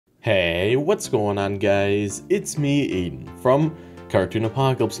Hey, what's going on, guys? It's me, Aiden, from Cartoon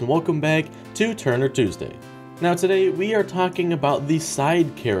Apocalypse, and welcome back to Turner Tuesday. Now today, we are talking about the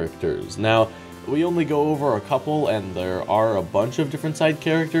side characters. Now, we only go over a couple, and there are a bunch of different side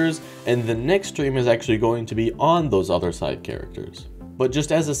characters, and the next stream is actually going to be on those other side characters. But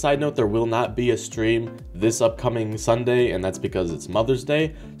just as a side note, there will not be a stream this upcoming Sunday, and that's because it's Mother's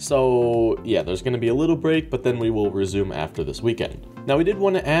Day. So yeah, there's going to be a little break, but then we will resume after this weekend. Now, we did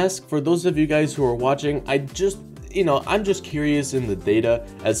want to ask, for those of you guys who are watching, I'm just curious in the data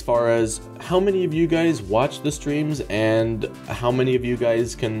as far as how many of you guys watch the streams and how many of you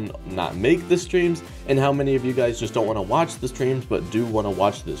guys can not make the streams and how many of you guys just don't want to watch the streams but do want to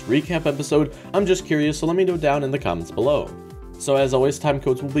watch this recap episode. I'm just curious, so let me know down in the comments below. So as always, time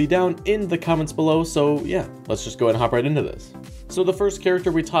codes will be down in the comments below, so yeah, let's just go ahead and hop right into this. So the first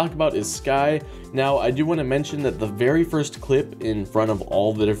character we talk about is Sky. Now, I do want to mention that the very first clip in front of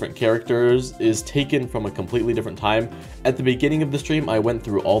all the different characters is taken from a completely different time. At the beginning of the stream, I went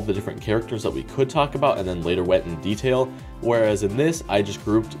through all the different characters that we could talk about and then later went in detail, whereas in this, I just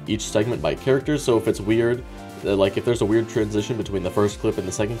grouped each segment by characters, so if it's weird, like if there's a weird transition between the first clip and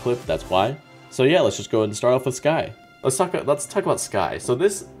the second clip, that's why. So yeah, let's just go ahead and start off with Sky. Let's talk about Sky. So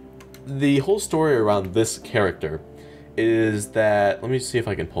the whole story around this character is that, let me see if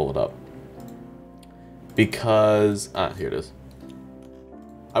I can pull it up. Because, here it is.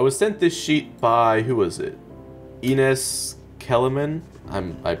 I was sent this sheet by, who was it? Ines Kellerman?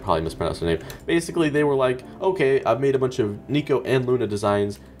 I probably mispronounced her name. Basically, they were like, okay, I've made a bunch of Nico and Luna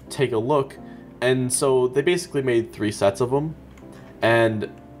designs, take a look. And so they basically made 3 sets of them.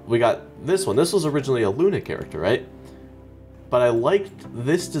 And we got this one. This was originally a Luna character, right? But I liked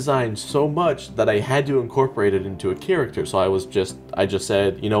this design so much that I had to incorporate it into a character. So I just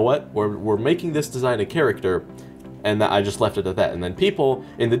said, you know what? We're making this design a character, and I just left it at that. And then people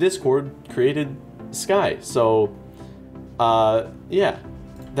in the Discord created Sky. So, yeah,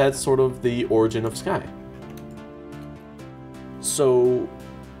 that's sort of the origin of Sky. So,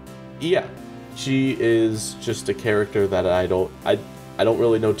 yeah, she is just a character that I don't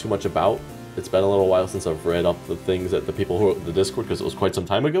really know too much about. It's been a little while since I've read up the things that the people who wrote the Discord, because it was quite some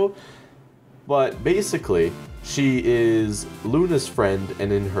time ago. But basically, she is Luna's friend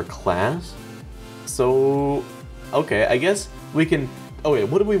and in her class. So, okay, I guess we can... Okay,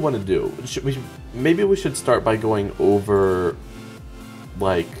 what do we want to do? Maybe we should start by going over,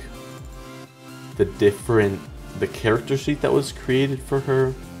 like, the character sheet that was created for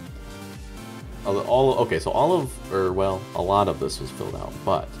her. Okay, so a lot of this was filled out,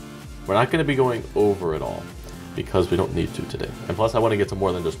 but we're not going to be going over it all because we don't need to today. And plus, I want to get to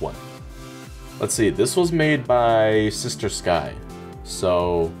more than just one. Let's see, this was made by Sister Sky,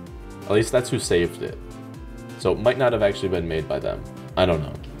 so at least that's who saved it. So it might not have actually been made by them. I don't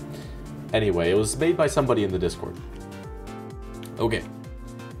know. Anyway, it was made by somebody in the Discord. Okay.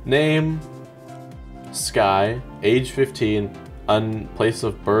 Name, Sky, age 15, place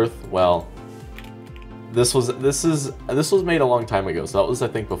of birth, well... This was made a long time ago, so that was, I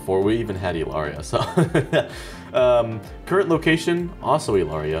think, before we even had Ilaria. So, current location, also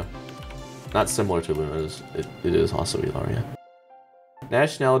Ilaria. Not similar to Luna's. It is also Ilaria.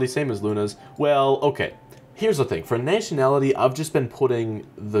 Nationality, same as Luna's. Well, okay. Here's the thing. For nationality, I've just been putting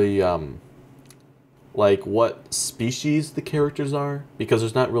the, like, what species the characters are, because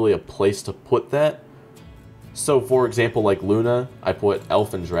there's not really a place to put that. So, for example, like Luna, I put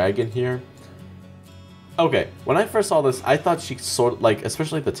elf and dragon here. Okay, when I first saw this, I thought she sort of, like,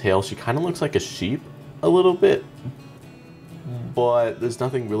 especially the tail, she kind of looks like a sheep a little bit. But there's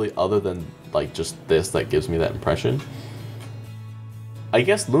nothing really other than, like, just this that gives me that impression. I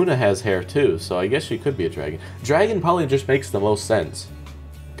guess Luna has hair too, so I guess she could be a dragon. Dragon probably just makes the most sense.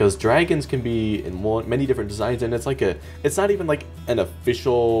 Because dragons can be in many different designs, and it's not even like an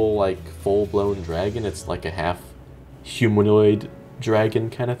official, like, full-blown dragon. It's like a half humanoid dragon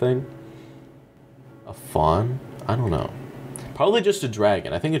kind of thing. A fawn? I don't know. Probably just a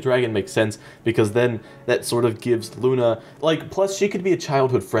dragon. I think a dragon makes sense because then that sort of gives Luna... Like, plus she could be a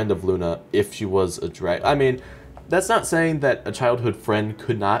childhood friend of Luna if she was a dragon. I mean, that's not saying that a childhood friend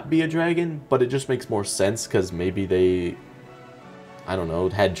could not be a dragon, but it just makes more sense because maybe they... I don't know,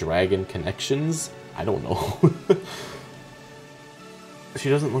 had dragon connections? I don't know. She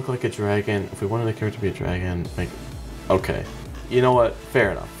doesn't look like a dragon. If we wanted a character to be a dragon, like... Okay. You know what?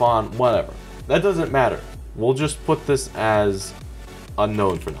 Fair enough. Fawn, whatever. That doesn't matter. We'll just put this as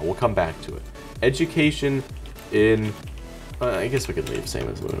unknown for now. We'll come back to it. Education in... I guess we could leave same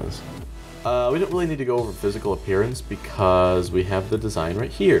as Luna's. We don't really need to go over physical appearance because we have the design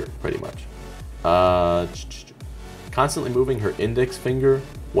right here, pretty much. Constantly moving her index finger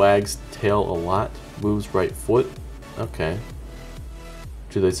Wags tail a lot. Moves right foot. Okay.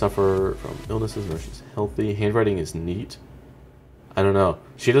 Do they suffer from illnesses? No, she's healthy. Handwriting is neat. I don't know.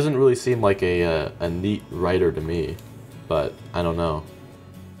 She doesn't really seem like a neat writer to me, but I don't know.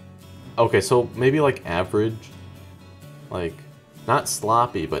 Okay, so maybe like average. Like, not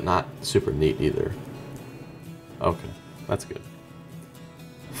sloppy, but not super neat either. Okay, that's good.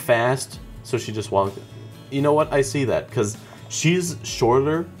 Fast, so she just walked. You know what? I see that, because she's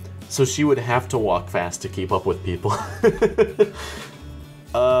shorter, so she would have to walk fast to keep up with people.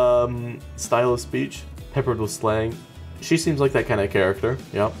 Style of speech, peppered with slang. She seems like that kind of character,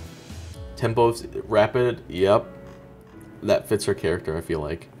 yep. Tempo's rapid, yep. That fits her character, I feel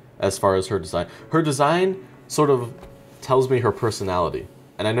like, as far as her design. Her design sort of tells me her personality.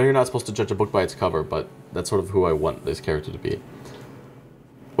 And I know you're not supposed to judge a book by its cover, but that's sort of who I want this character to be.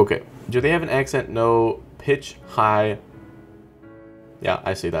 Okay, do they have an accent? No. Pitch, high. Yeah,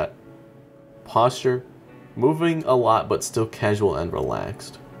 I see that. Posture, moving a lot but still casual and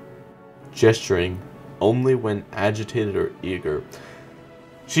relaxed. Gesturing, only when agitated or eager.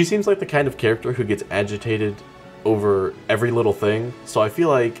 She seems like the kind of character who gets agitated over every little thing, so I feel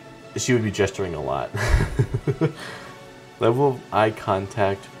like she would be gesturing a lot. Level of eye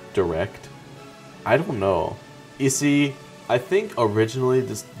contact, direct. I don't know. You see, I think originally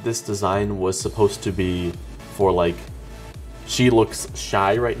this design was supposed to be for like, she looks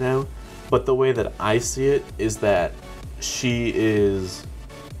shy right now, but the way that I see it is that she is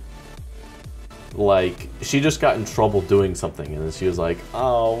like, she just got in trouble doing something and then she was like,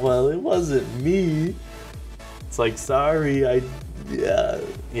 oh, well, it wasn't me. It's like, sorry,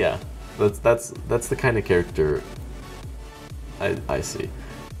 yeah. That's the kind of character I see.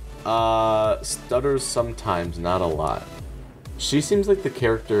 Stutters sometimes, not a lot. She seems like the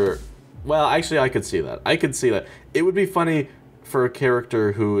character, well, actually I could see that. I could see that. It would be funny for a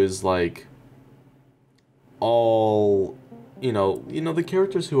character who is like all, you know, the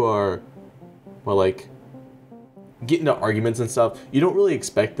characters who are, well, like, get into arguments and stuff. You don't really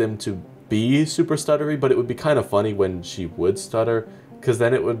expect them to be super stuttery, but it would be kind of funny when she would stutter, because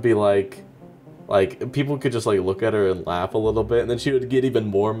then it would be like people could just like look at her and laugh a little bit, and then she would get even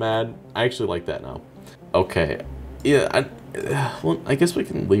more mad. I actually like that now. Okay, yeah, well, I guess we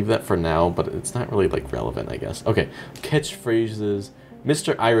can leave that for now, but it's not really like relevant, I guess. Okay, catchphrases.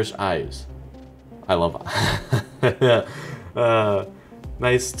 Mr. Irish Eyes. I love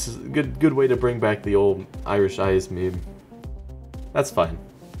nice, good way to bring back the old Irish Eyes meme. That's fine.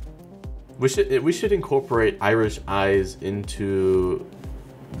 We should incorporate Irish Eyes into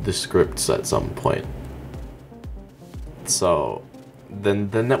the scripts at some point. So then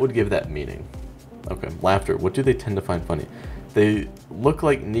that would give that meaning. Okay, laughter. What do they tend to find funny? They look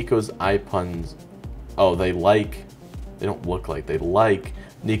like Nico's eye puns. Oh, they don't look like, they like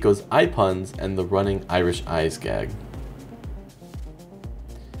Nico's eye puns and the running Irish eyes gag.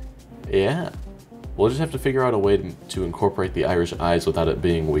 Yeah. We'll just have to figure out a way to incorporate the Irish eyes without it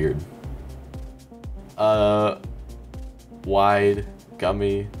being weird. Wide,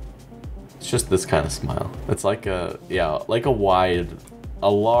 gummy. It's just this kind of smile. It's like a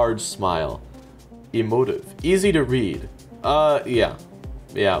large smile. Emotive. Easy to read. Yeah.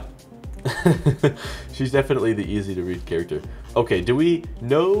 She's definitely the easy to read character. Okay, do we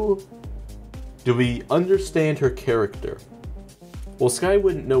understand her character? Well, Sky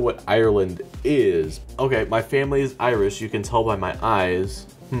wouldn't know what Ireland is. Okay, my family is Irish, you can tell by my eyes.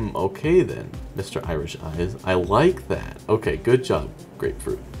 Okay then, Mr. Irish Eyes. I like that. Okay, good job,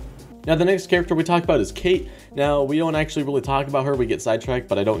 Grapefruit. Now the next character we talk about is Kate. Now we don't actually really talk about her, we get sidetracked,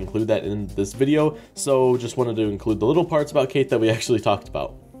 but I don't include that in this video, so just wanted to include the little parts about Kate that we actually talked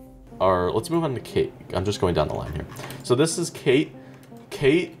about. Let's move on to Kate. I'm just going down the line here. So this is Kate.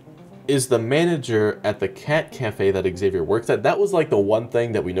 Kate is the manager at the cat cafe that Xavier works at. That was like the one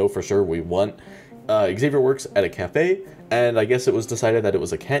thing that we know for sure we want. Xavier works at a cafe, and I guess it was decided that it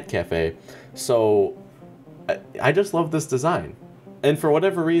was a cat cafe. So I just love this design. And for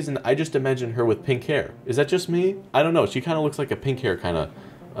whatever reason, I just imagine her with pink hair. Is that just me? I don't know. She kind of looks like a pink hair kind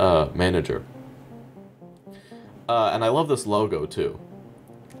of manager. And I love this logo too.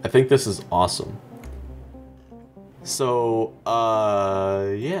 I think this is awesome. So,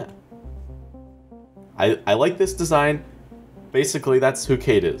 yeah. I like this design. Basically, that's who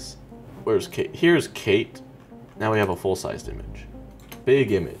Kate is. Where's Kate? Here's Kate. Now we have a full-sized image.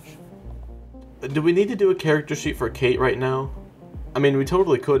 Big image. Do we need to do a character sheet for Kate right now? I mean, we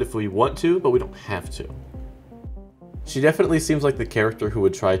totally could if we want to, but we don't have to. She definitely seems like the character who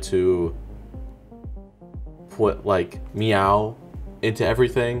would try to put, like, meow into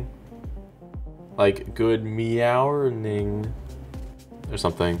everything. Like, good meowing. or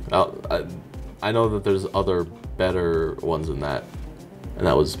something. I know that there's other better ones than that, and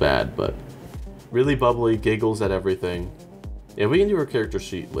that was bad, but really bubbly, giggles at everything. Yeah, we can do her character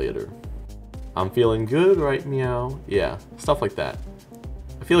sheet later. I'm feeling good, right, meow? Yeah, stuff like that.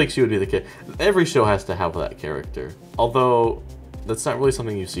 I feel like she would be the kid. Every show has to have that character. Although, that's not really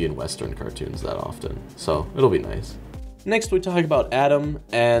something you see in Western cartoons that often. So, it'll be nice. Next, we talk about Adam,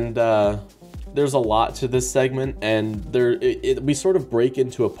 and there's a lot to this segment, and we sort of break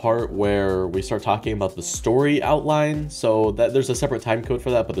into a part where we start talking about the story outline. So, that there's a separate time code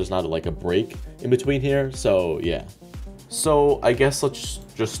for that, but there's not like a break in between here. So, yeah. So, I guess let's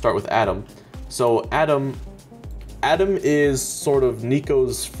just start with Adam. So, Adam is sort of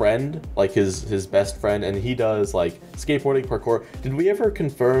Nico's friend, like his best friend, and he does like skateboarding, parkour. Did we ever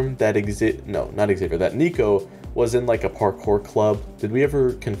confirm that that Nico was in like a parkour club? Did we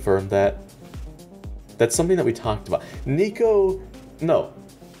ever confirm that? That's something that we talked about. No.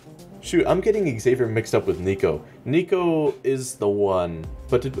 Shoot, I'm getting Xavier mixed up with Nico. Nico is the one,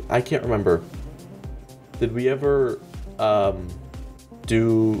 but I can't remember. Did we ever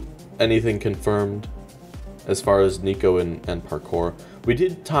do anything confirmed as far as Nico and parkour? We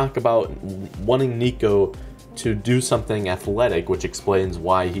did talk about wanting Nico to do something athletic, which explains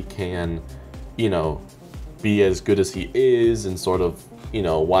why he can, be as good as he is, and sort of,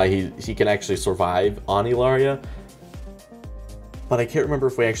 why he can actually survive on Ilaria. But I can't remember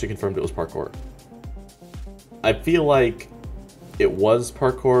if we actually confirmed it was parkour. I feel like it was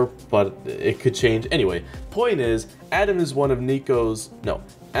parkour, but it could change. Anyway, point is, Adam is one of Nico's...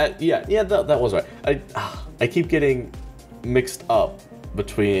 that was right. I keep getting mixed up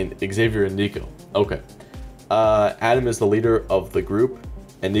between Xavier and Nico. Okay. Adam is the leader of the group,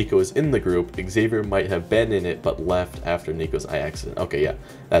 and Nico is in the group. Xavier might have been in it, but left after Nico's eye accident. Okay, yeah,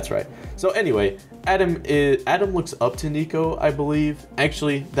 that's right. So anyway, Adam looks up to Nico, I believe.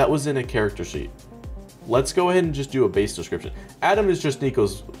 Actually, that was in a character sheet. Let's go ahead and just do a base description. Adam is just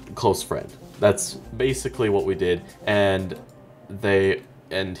Nico's close friend. That's basically what we did, and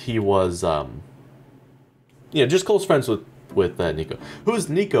he was, just close friends with Nico. Who's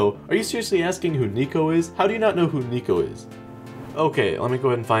Nico? Are you seriously asking who Nico is? How do you not know who Nico is? Okay, let me go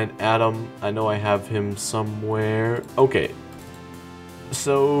ahead and find Adam. I know I have him somewhere. Okay.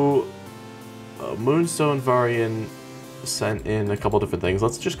 So, Moonstone Varian sent in a couple different things.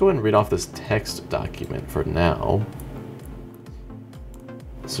 Let's just go ahead and read off this text document for now.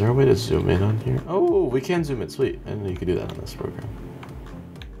 Is there a way to zoom in on here? Oh, we can zoom in. Sweet. I didn't know you could do that on this program.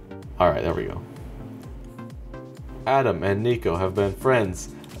 Alright, there we go. Adam and Nico have been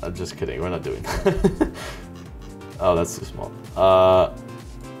friends. I'm just kidding, we're not doing that. Oh, that's too small.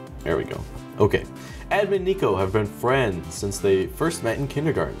 There we go. Okay. Adam and Nico have been friends since they first met in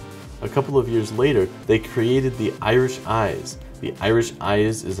kindergarten. A couple of years later, they created the Irish Eyes. The Irish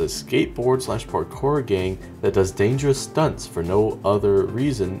Eyes is a skateboard/parkour gang that does dangerous stunts for no other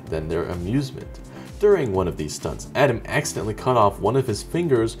reason than their amusement. During one of these stunts, Adam accidentally cut off one of his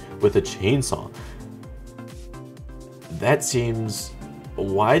fingers with a chainsaw. That seems...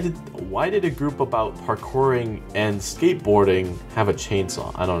 Why did a group about parkouring and skateboarding have a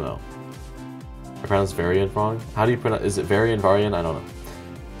chainsaw? I don't know. I pronounced variant wrong? How do you pronounce... Is it variant? I don't know.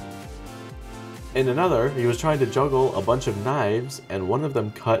 In another, he was trying to juggle a bunch of knives, and one of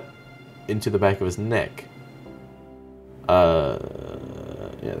them cut into the back of his neck. Yeah,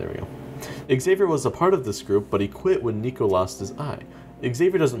 there we go. Xavier was a part of this group, but he quit when Nico lost his eye.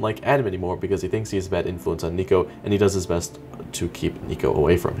 Xavier doesn't like Adam anymore because he thinks he has a bad influence on Nico, and he does his best to keep Nico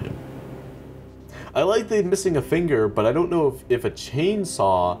away from him. I like the missing a finger, but I don't know if a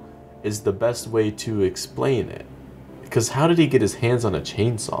chainsaw is the best way to explain it. Because how did he get his hands on a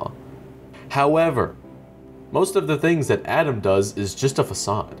chainsaw? However, most of the things that Adam does is just a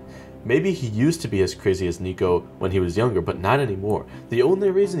facade. Maybe he used to be as crazy as Nico when he was younger, but not anymore. The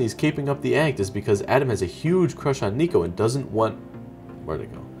only reason he's keeping up the act is because Adam has a huge crush on Nico and doesn't want... Where'd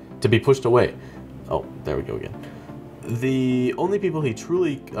it go? To be pushed away. Oh, there we go again. The only people he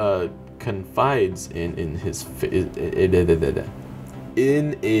truly confides in is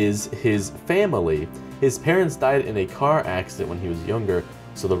his family. His parents died in a car accident when he was younger,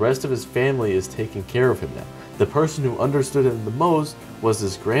 so the rest of his family is taking care of him now. The person who understood him the most was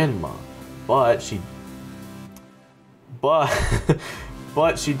his grandma, but she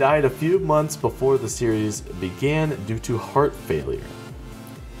died a few months before the series began due to heart failure.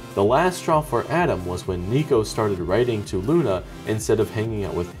 The last straw for Adam was when Nico started writing to Luna instead of hanging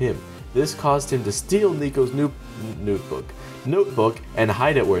out with him. This caused him to steal Nico's notebook and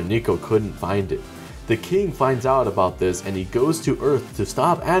hide it where Nico couldn't find it. The king finds out about this and he goes to Earth to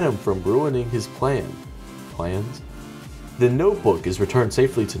stop Adam from ruining his plans. The notebook is returned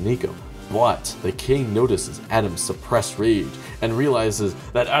safely to Nico, but the king notices Adam's suppressed rage and realizes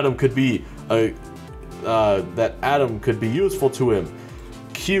that Adam could be useful to him.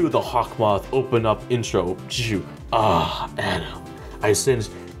 Cue the Hawkmoth open up intro. Adam, I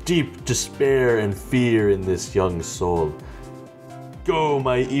sense deep despair and fear in this young soul. Go,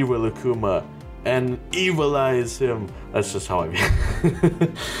 my evil Akuma, and evilize him. That's just how I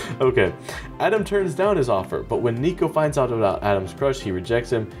mean. Okay. Adam turns down his offer, but when Nico finds out about Adam's crush, he rejects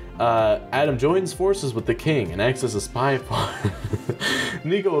him. Adam joins forces with the king and acts as a spy for him.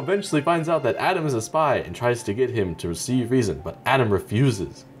 Nico eventually finds out that Adam is a spy and tries to get him to receive reason, but Adam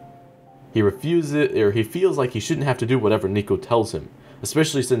refuses. He feels like he shouldn't have to do whatever Nico tells him,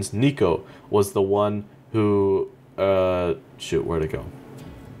 especially since Nico was the one who, where'd it go?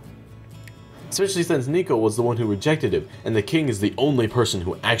 Especially since Nico was the one who rejected him, and the king is the only person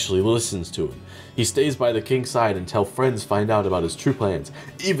who actually listens to him. He stays by the king's side until friends find out about his true plans.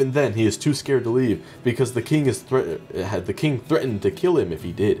 Even then, he is too scared to leave, because the king threatened to kill him if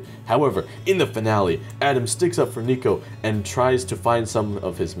he did. However, in the finale, Adam sticks up for Nico and tries to find some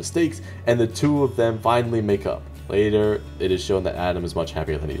of his mistakes, and the two of them finally make up. Later, it is shown that Adam is much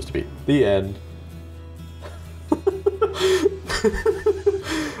happier than he used to be. The end.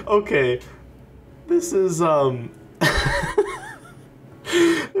 Okay. This is,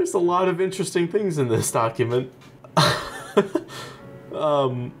 there's a lot of interesting things in this document.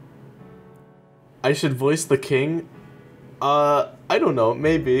 I should voice the king? I don't know,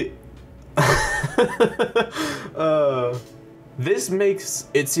 maybe. This makes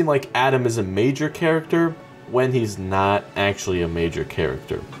it seem like Adam is a major character when he's not actually a major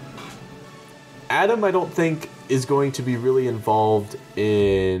character. Adam, I don't think, is going to be really involved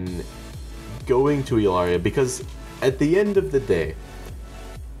in going to Ilaria, because at the end of the day,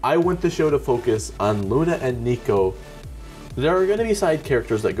 I want the show to focus on Luna and Nico. There are going to be side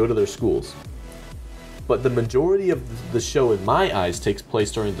characters that go to their schools, but the majority of the show, in my eyes, takes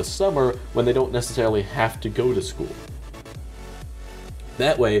place during the summer when they don't necessarily have to go to school.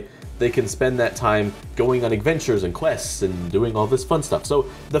 That way, they can spend that time going on adventures and quests and doing all this fun stuff. So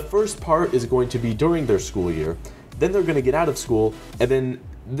the first part is going to be during their school year, then they're going to get out of school, and then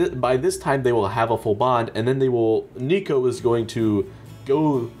by this time they will have a full bond, and then Nico is going to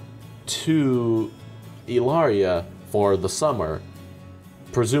go to Ilaria for the summer,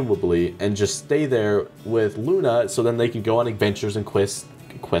 presumably, and just stay there with Luna, so then they can go on adventures and quests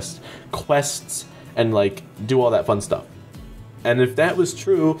and like do all that fun stuff. And if that was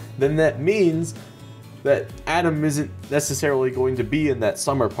true, then that means that Adam isn't necessarily going to be in that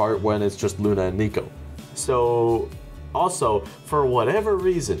summer part when it's just Luna and Nico. So also, for whatever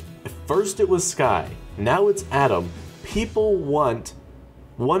reason, at first it was Sky, now it's Adam. People want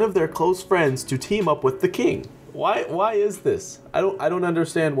one of their close friends to team up with the king. Why is this? I don't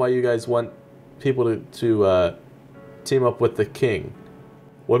understand why you guys want people to team up with the king.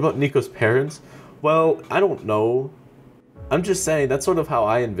 What about Nico's parents? Well, I don't know. I'm just saying that's sort of how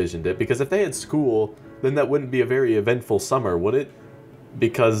I envisioned it, because if they had school, then that wouldn't be a very eventful summer, would it?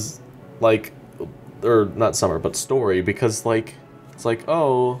 Because, like, or not summer, but story, because like it's like,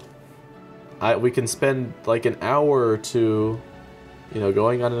 oh, we can spend like an hour or two,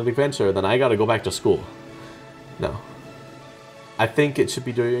 going on an adventure, then I gotta go back to school. No. I think it should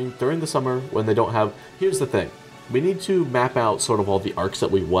be during the summer when they don't have. Here's the thing, we need to map out sort of all the arcs that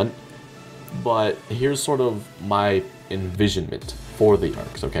we want, but here's sort of my envisionment for the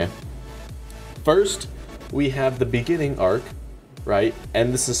arcs, okay? First, we have the beginning arc, right?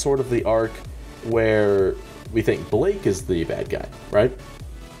 And this is sort of the arc where we think Blake is the bad guy, right?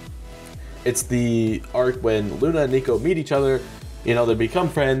 It's the arc when Luna and Nico meet each other, they become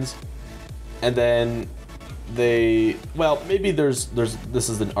friends, and then maybe this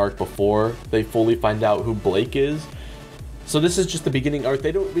is an arc before they fully find out who Blake is. So this is just the beginning arc.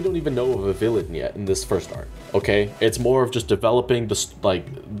 We don't even know of a villain yet in this first arc, okay? It's more of just developing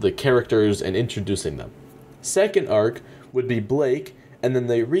the characters and introducing them. Second arc would be Blake, and then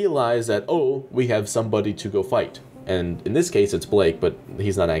they realize that, oh, we have somebody to go fight. And in this case, it's Blake, but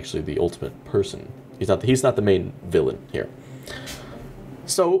he's not actually the ultimate person. He's not the main villain here.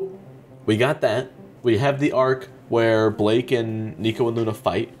 So, we got that. We have the arc where Blake and Nico and Luna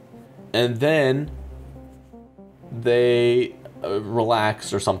fight. And then they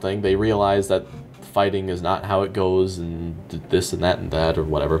relax or something. They realize that fighting is not how it goes, and this and that, or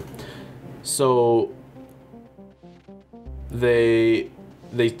whatever. So they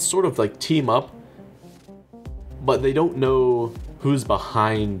sort of like team up, but they don't know who's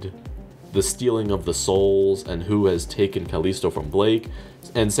behind the stealing of the souls and who has taken Callisto from Blake.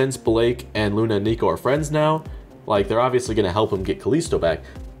 And since Blake and Luna and Nico are friends now, Like, they're obviously going to help him get Callisto back,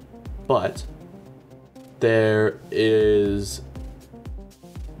 but there's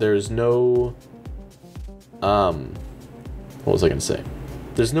no, what was I going to say?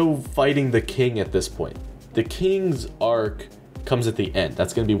 There's no fighting the king at this point. The king's arc comes at the end.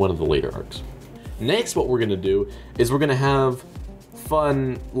 That's going to be one of the later arcs. Next, what we're going to do is we're going to have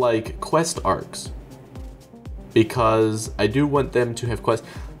fun, like, quest arcs, because I do want them to have quests.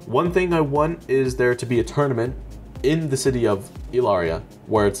 One thing I want is there to be a tournament in the city of Ilaria,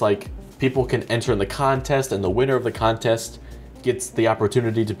 where it's like people can enter in the contest, and the winner of the contest gets the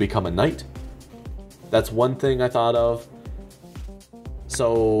opportunity to become a knight. That's one thing I thought of.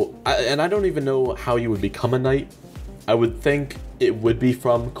 So, and I don't even know how you would become a knight. I would think it would be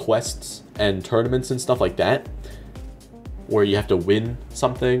from quests and tournaments and stuff like that, where you have to win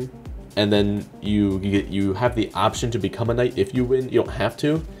something, and then you have the option to become a knight. If you win, you don't have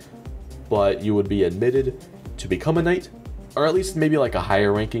to, but you would be admitted to become a knight, or at least maybe like a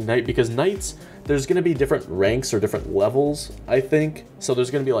higher ranking knight, because knights, there's going to be different ranks or different levels, I think. So there's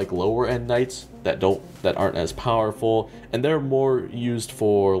going to be like lower end knights that aren't as powerful, and they're more used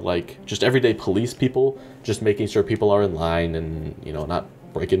for like just everyday police people, just making sure people are in line and, you know, not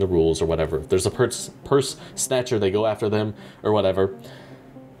breaking the rules or whatever. If there's a purse snatcher, they go after them or whatever.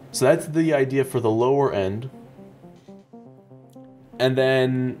 So that's the idea for the lower end. And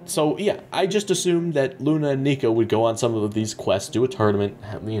then, so yeah, I just assumed that Luna and Nico would go on some of these quests, do a tournament.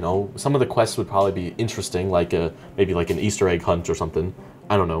 You know, some of the quests would probably be interesting, like maybe like an Easter egg hunt or something.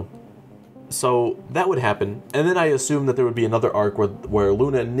 I don't know. So that would happen. And then I assumed that there would be another arc where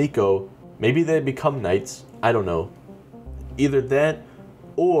Luna and Nico, maybe they become knights. I don't know. Either that,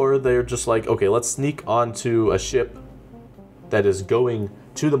 or they're just like, okay, let's sneak onto a ship that is going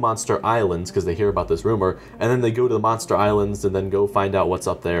to the Monster Islands, because they hear about this rumor, and then they go to the Monster Islands and then go find out what's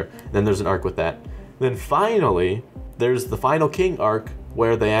up there. Then there's an arc with that. Then finally, there's the final king arc,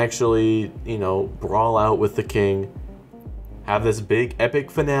 where they actually, you know, brawl out with the king, have this big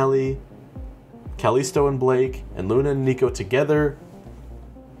epic finale, Callisto and Blake, and Luna and Nico together,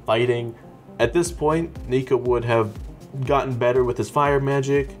 fighting. At this point, Nico would have gotten better with his fire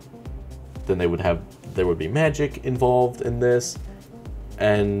magic. Then there would be magic involved in this,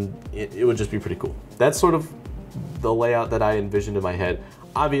 and it would just be pretty cool. That's sort of the layout that I envisioned in my head.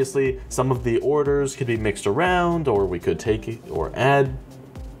 Obviously, some of the orders could be mixed around, or we could take or add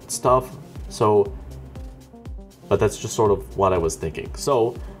stuff. So, but that's just sort of what I was thinking.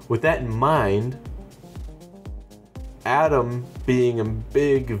 So, with that in mind, Adam being a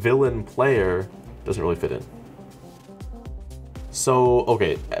big villain player doesn't really fit in. So,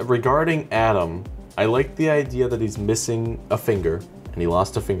 okay, regarding Adam, I like the idea that he's missing a finger, and he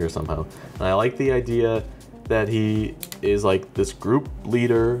lost a finger somehow. And I like the idea that he is like this group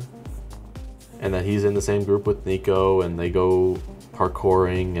leader, and that he's in the same group with Nico, and they go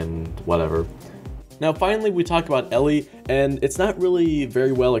parkouring and whatever. Now finally we talk about Ellie, and it's not really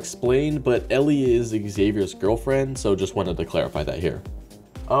very well explained, but Ellie is Xavier's girlfriend, so just wanted to clarify that here.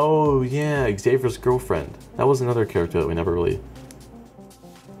 Oh yeah, Xavier's girlfriend. That was another character that we never really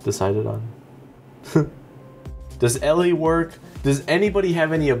decided on. Does Ellie work? Does anybody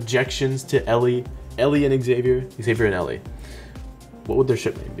have any objections to Ellie? Ellie and Xavier? Xavier and Ellie. What would their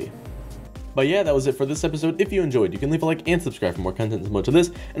ship name be? But yeah, that was it for this episode. If you enjoyed, you can leave a like and subscribe for more content similar to this,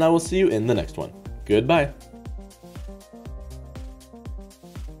 and I will see you in the next one. Goodbye.